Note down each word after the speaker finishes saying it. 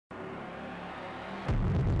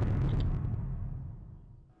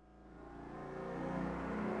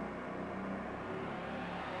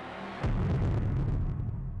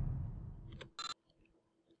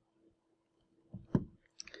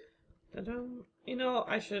I don't... You know,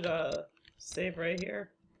 I should, save right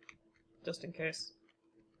here. Just in case.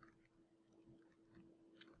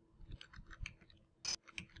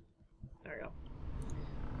 There we go.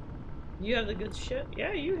 You have the good shit?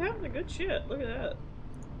 Yeah, you have the good shit. Look at that.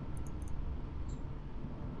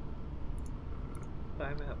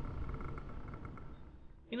 Buy map.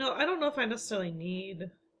 You know, I don't know if I necessarily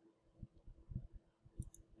need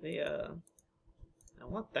the, I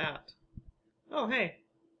want that. Oh, hey.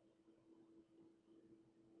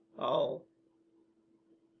 Oh.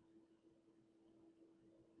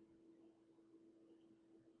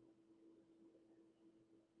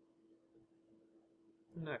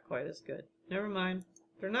 Not quite as good. Never mind.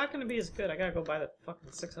 They're not going to be as good. I gotta go buy the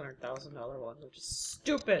fucking $600,000 one, which is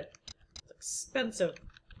stupid. It's expensive.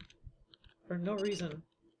 For no reason.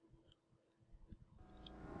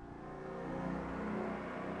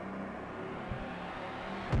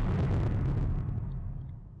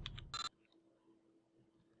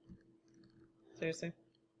 Seriously.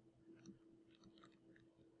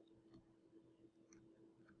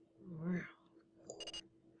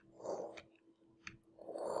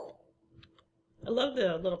 I love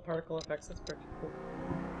the little particle effects, that's pretty cool.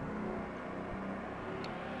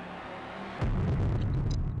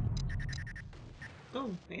 Oh,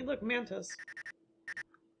 hey look, mantis.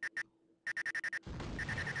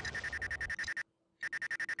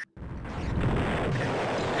 I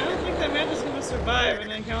don't think that mantis is gonna survive an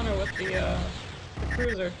encounter with the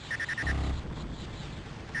cruiser.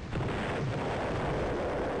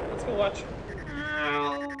 Let's go watch.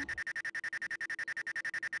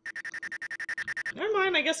 Never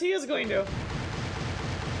mind, I guess he is going to.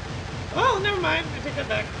 Oh, never mind. I take that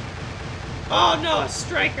back. Oh no, a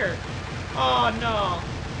striker. Oh no.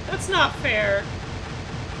 That's not fair.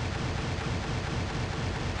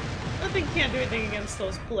 That thing can't do anything against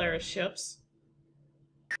those Polaris ships.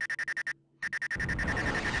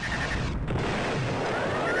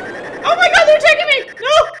 Oh my god, they're attacking me!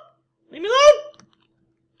 No! Leave me alone!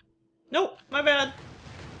 Nope, my bad.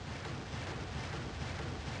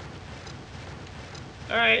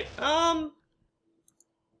 Alright,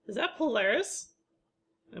 is that Polaris?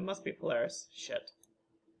 It must be Polaris. Shit.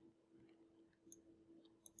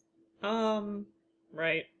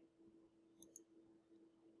 Right.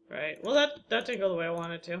 Right. Well, that didn't go the way I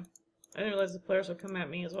wanted to. I didn't realize the Polaris would come at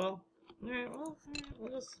me as well. Alright, well,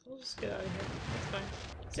 we'll just get out of here. That's fine.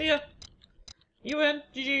 See ya! You win!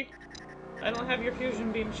 GG! I don't have your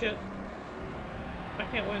fusion beam shit. I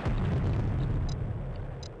can't win.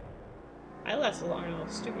 I lasted longer than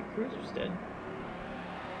those stupid cruisers did.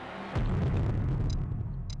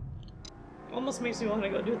 Almost makes me want to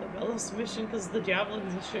go do the Vell-Os mission because the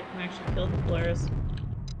javelins and shit can actually kill the Polaris.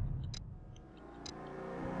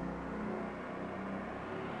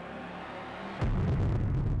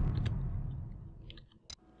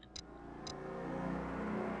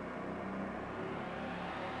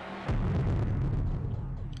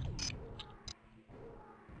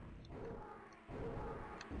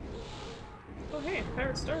 Oh hey,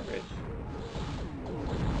 Pirate Starbridge.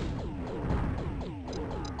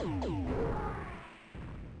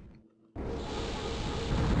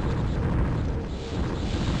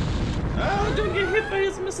 Oh, don't get hit by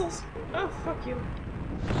his missiles! Oh, fuck you.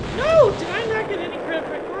 No! Did I not get any credit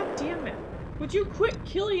for it? God damn it. Would you quit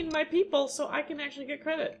killing my people so I can actually get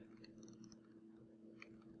credit?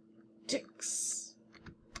 Dicks.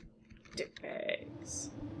 Dick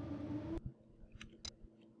bags.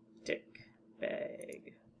 Dick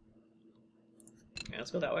bag. Yeah,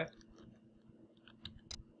 let's go that way.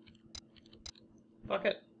 Fuck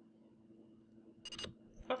it.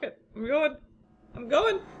 Fuck it. I'm going. I'm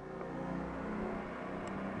going!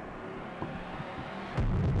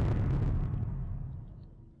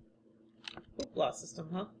 Hoopla system,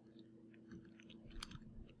 huh?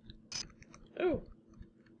 Ooh.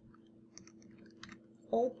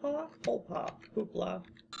 Holpa? Holpa. Hoopla.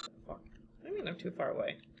 Fuck. I mean I'm too far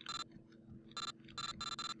away.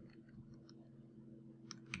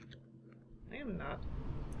 I am not.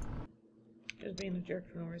 Just being a jerk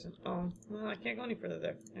for no reason. Oh, well, I can't go any further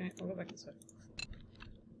there. Alright, I'll go back this way.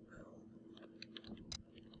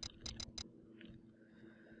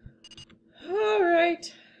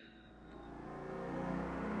 Alright.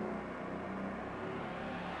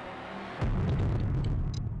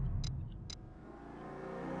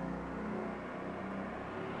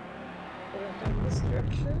 Go down this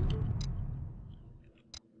direction.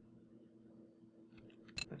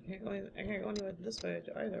 I can't go anywhere this way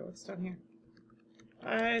either. What's down here?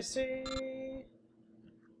 I see.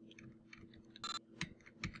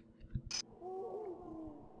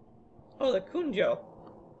 Oh, the Kunjo.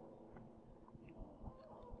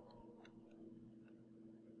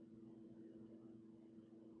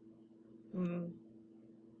 Hmm.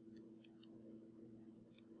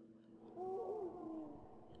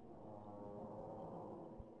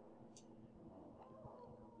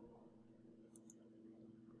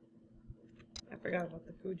 I forgot about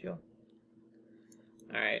the Cujo.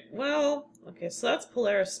 Alright, well, okay, so that's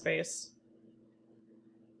Polaris space.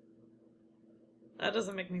 That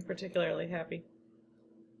doesn't make me particularly happy.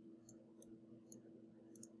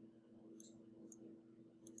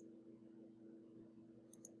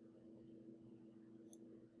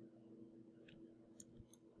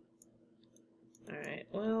 Alright,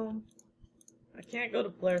 well, I can't go to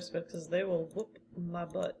Polaris space because they will whoop my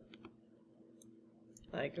butt.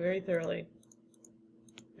 Like, very thoroughly.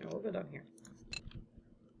 Yeah, we'll go down here.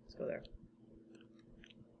 Let's go there.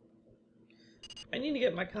 I need to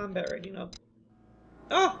get my combat rating up.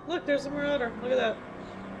 Oh, look, there's a marauder. Look at that.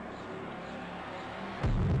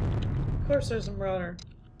 Of course there's a marauder.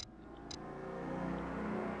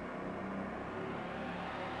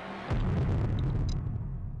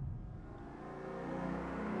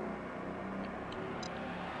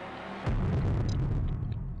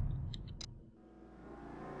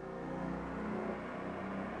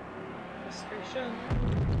 Frustration.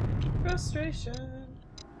 Frustration.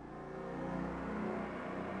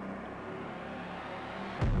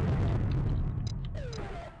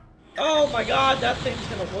 Oh my god, that thing's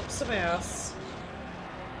gonna whoop some ass.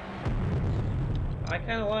 I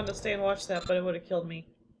kinda wanted to stay and watch that, but it would have killed me.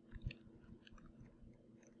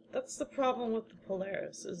 That's the problem with the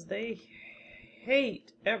Polaris, is they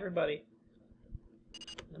hate everybody.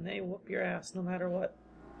 And they whoop your ass no matter what.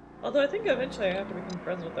 Although I think eventually I have to become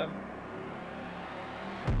friends with them.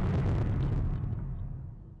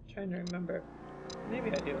 I'm trying to remember.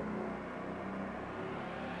 Maybe I do.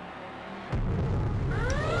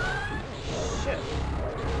 Shit.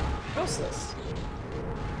 Houseless.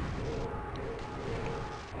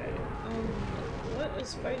 Okay. What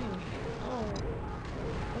is fighting me? Oh.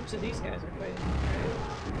 A bunch of these guys are fighting me. Right.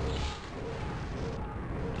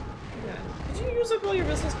 Yeah. Could you use up all your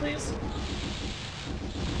missiles, please?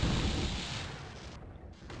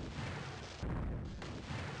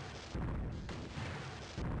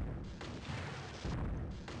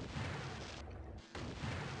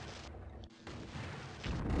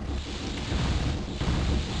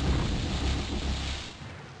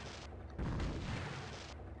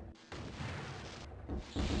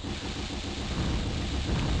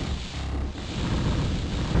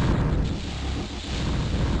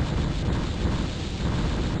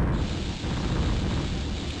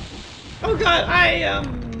 Oh god,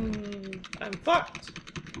 I'm fucked.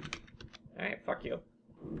 Alright, fuck you.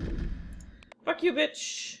 Fuck you,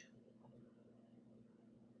 bitch.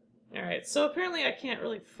 Alright, so apparently I can't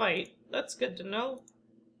really fight. That's good to know.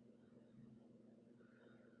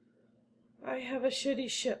 I have a shitty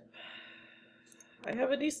ship. I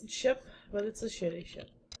have a decent ship, but it's a shitty ship.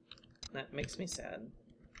 That makes me sad.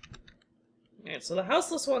 Alright, so the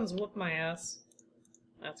houseless ones whoop my ass.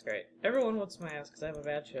 That's great. Everyone whoops my ass because I have a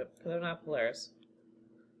bad ship, because I'm not Polaris.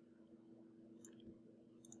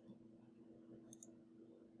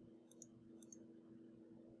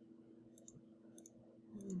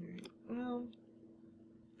 Alright, well...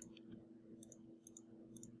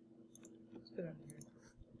 let's go down here.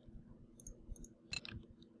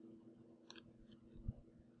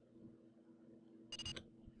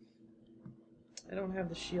 I don't have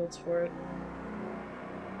the shields for it.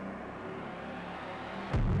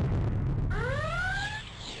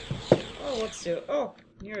 Oh, let's do it. Oh,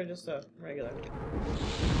 you're just a regular.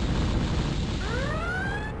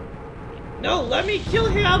 No, let me kill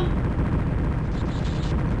him!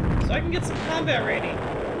 So I can get some combat rating.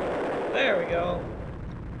 There we go.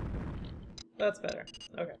 That's better.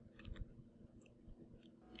 Okay.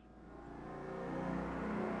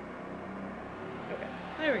 Okay,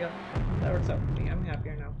 there we go. That works out for me. I'm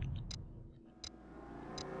happier now.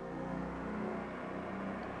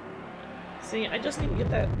 See, I just need to get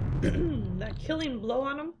that that killing blow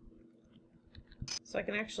on him, so I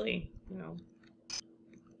can actually, you know,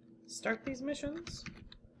 start these missions.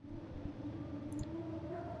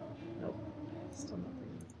 Nope, still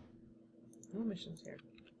nothing. No missions here.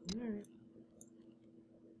 Alright.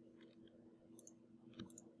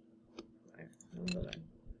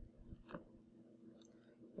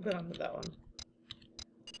 We'll go on with that one.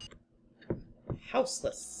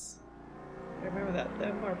 Houseless. I remember that.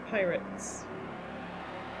 Them are pirates.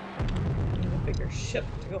 I need a bigger ship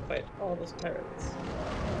to go fight all those pirates.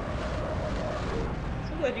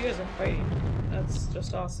 So glad you guys are fighting. That's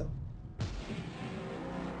just awesome.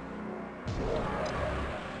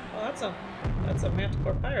 Oh, that's a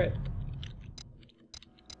Manticore pirate.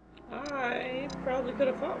 I probably could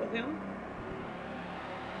have fought with him.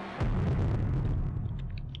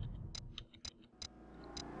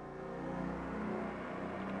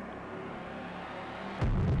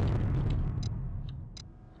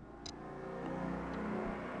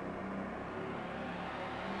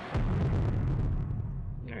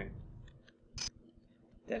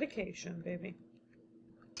 Dedication, baby.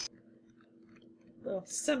 Little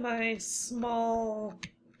semi-small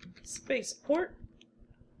spaceport.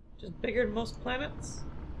 Just bigger than most planets.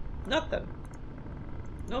 Nothing.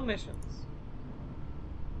 No missions.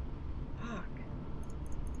 Fuck.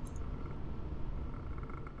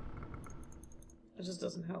 It just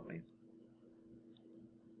doesn't help me.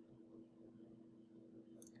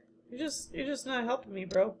 You're just not helping me,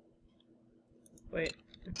 bro. Wait,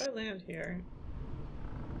 if I land here,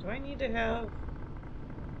 do I need to have...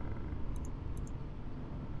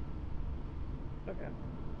 Okay.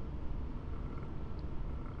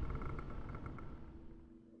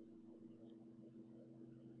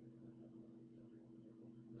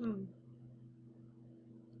 Hmm.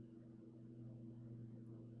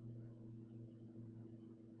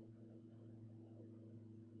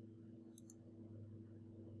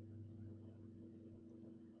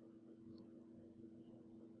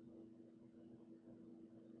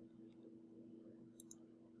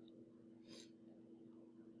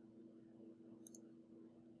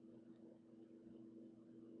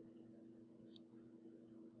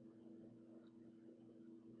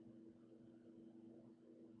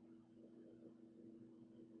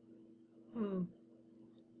 Hmm.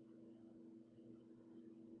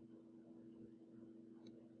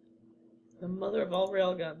 The mother of all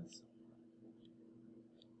railguns.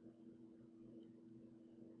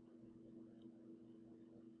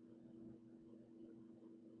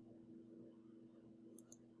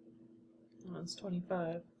 Oh, it's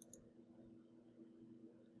 25.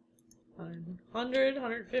 100,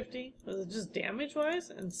 150. Was it just damage-wise?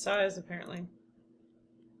 And size, apparently.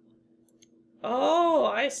 Oh,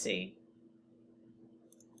 I see.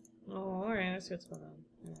 Oh, alright, I see what's going on.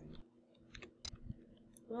 Alright.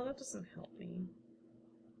 Well, that doesn't help me.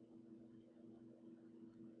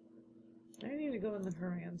 I need to go in the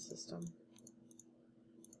Auroran system.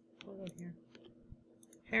 I'll go here.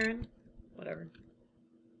 Heron? Whatever.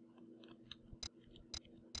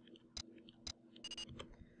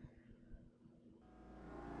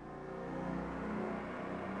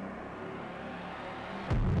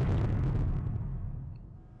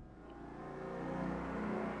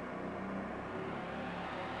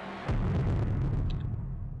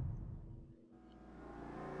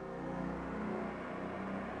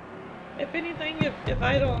 If anything, if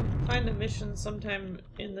I don't find a mission sometime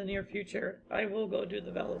in the near future, I will go do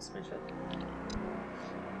the Vell-Os mission.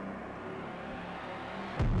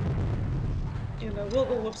 And I will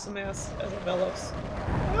go whoop some ass as a Vell-Os.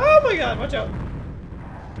 Oh my god, watch out!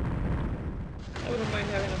 I wouldn't mind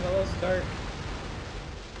having a Vell-Os start.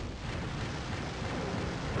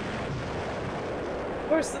 Of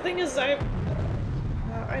course, the thing is, I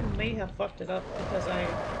may have fucked it up because I...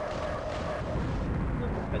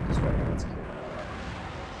 But destroyer, that's cute.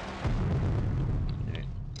 Alright.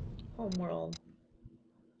 Homeworld.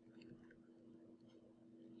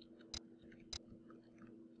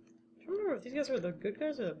 I don't remember if these guys are the good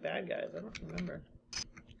guys or the bad guys. I don't remember.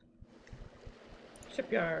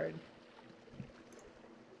 Shipyard.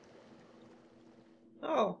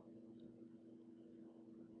 Oh.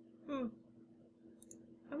 Hmm.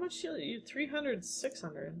 How much shield? You 300,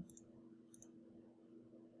 600.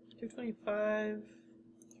 225.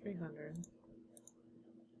 300.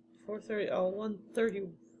 430. Oh,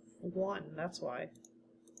 131. That's why.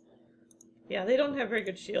 Yeah, they don't have very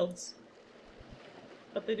good shields.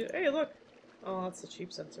 But they do. Hey, look! Oh, that's the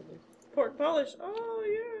cheap sensor. Port and polish. Oh,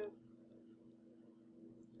 yeah!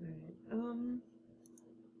 Alright,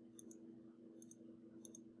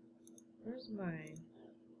 where's my...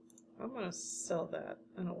 I'm gonna sell that.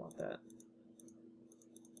 I don't want that.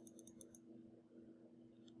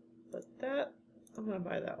 But that... I'm gonna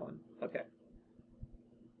buy that one. Okay.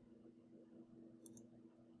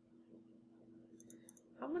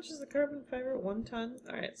 How much is the carbon fiber? 1 ton?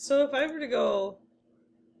 Alright, so if I were to go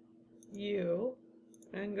you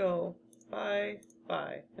and go buy.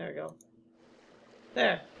 There we go.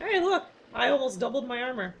 There. Hey, look! I almost doubled my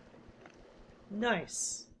armor.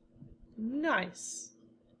 Nice. Nice.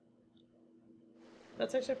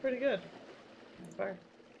 That's actually pretty good. Fire.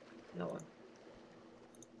 No one.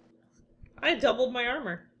 I doubled my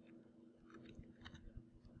armor.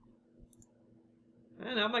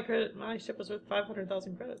 And now my ship was worth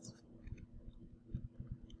 500,000 credits.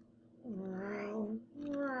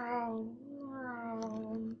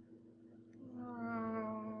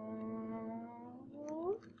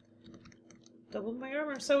 Doubled my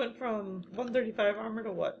armor, so it went from 135 armor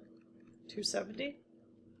to what? 270?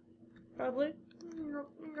 Probably.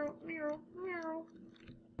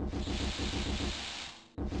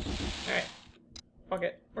 Alright. Fuck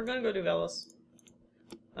it. We're gonna go do Vell-Os.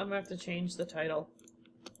 I'm gonna have to change the title.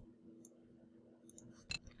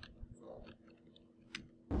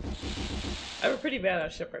 I have a pretty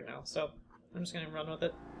badass ship right now, so I'm just gonna run with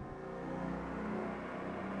it.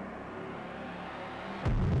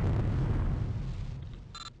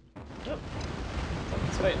 Oh.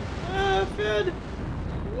 Something's fighting. Ah, Fed!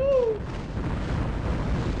 Woo!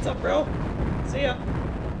 What's up, bro? See ya.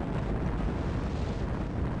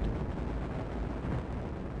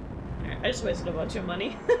 I just wasted a bunch of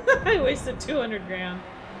money. I wasted 200 grand.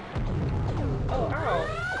 Oh, ow.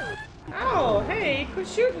 Ow, hey, quit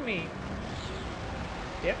shooting me.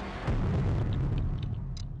 Dick.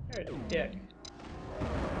 You're a dick.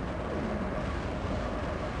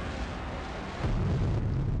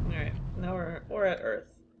 Alright, now we're at Earth.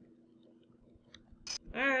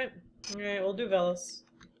 Alright, we'll do Vell-Os.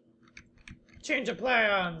 Change of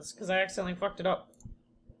plans, because I accidentally fucked it up.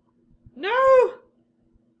 No!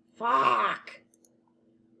 Fuck!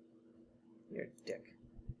 You're a dick.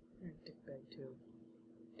 You're a dickbag too.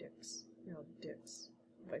 Dicks. You're all dicks.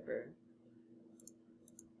 Viper.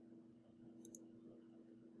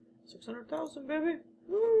 600,000, baby!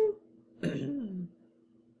 Woo!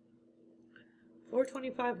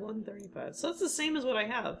 425, 135. So that's the same as what I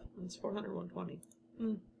have. It's 400, 120.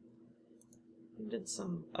 We did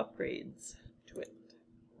some upgrades to it.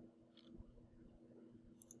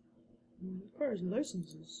 Requires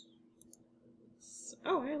licenses.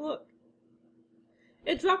 Oh, hey, look.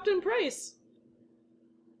 It dropped in price!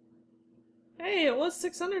 Hey, it was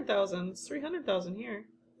 600,000. It's 300,000 here.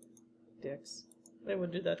 Dicks. They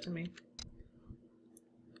would do that to me.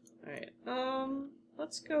 Alright,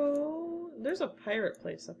 let's go... There's a pirate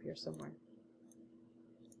place up here somewhere.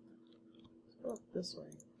 Let's go up this way.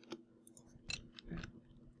 Right.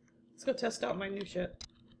 Let's go test out my new shit.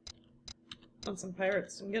 On some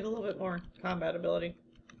pirates and get a little bit more combat ability.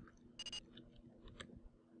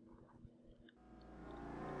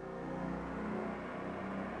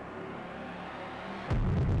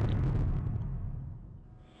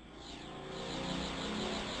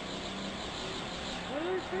 What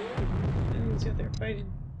are they fighting? I didn't see what they're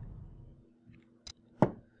fighting.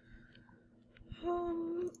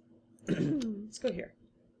 Let's go here.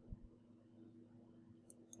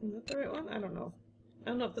 Is that the right one? I don't know. I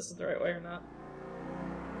don't know if this is the right way or not.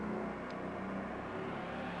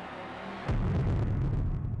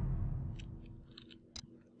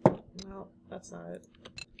 No, that's not it.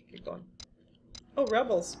 Keep going. Oh,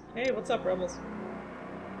 rebels. Hey, what's up, rebels?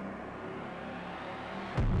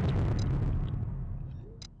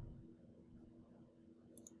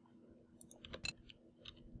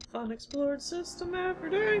 Unexplored system every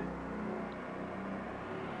day.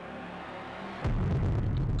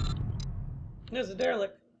 There's a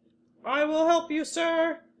derelict. I will help you,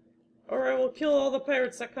 sir, or I will kill all the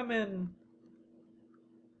pirates that come in.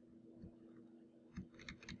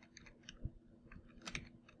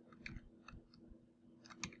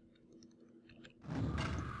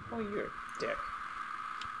 Oh, you're a dick.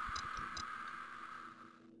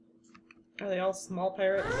 Are they all small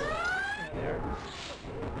pirates? Yeah, they are.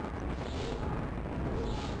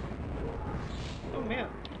 Oh, man.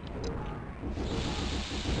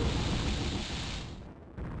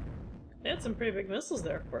 They had some pretty big missiles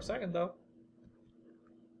there for a second, though.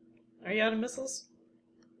 Are you out of missiles?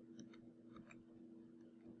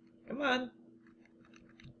 Come on.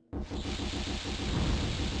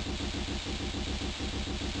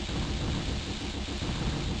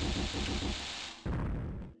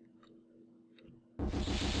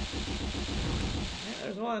 Yeah,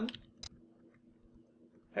 there's one.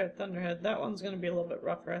 Pirate Thunderhead. That one's gonna be a little bit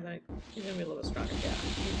rougher, I think. He's gonna be a little bit stronger. Yeah,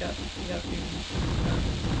 you got a few.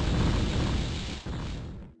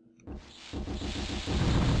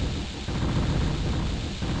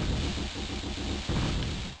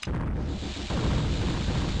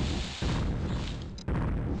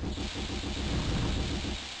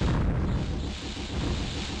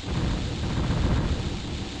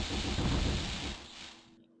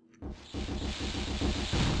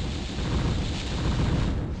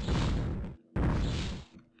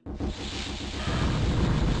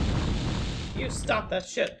 You stop that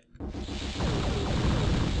shit.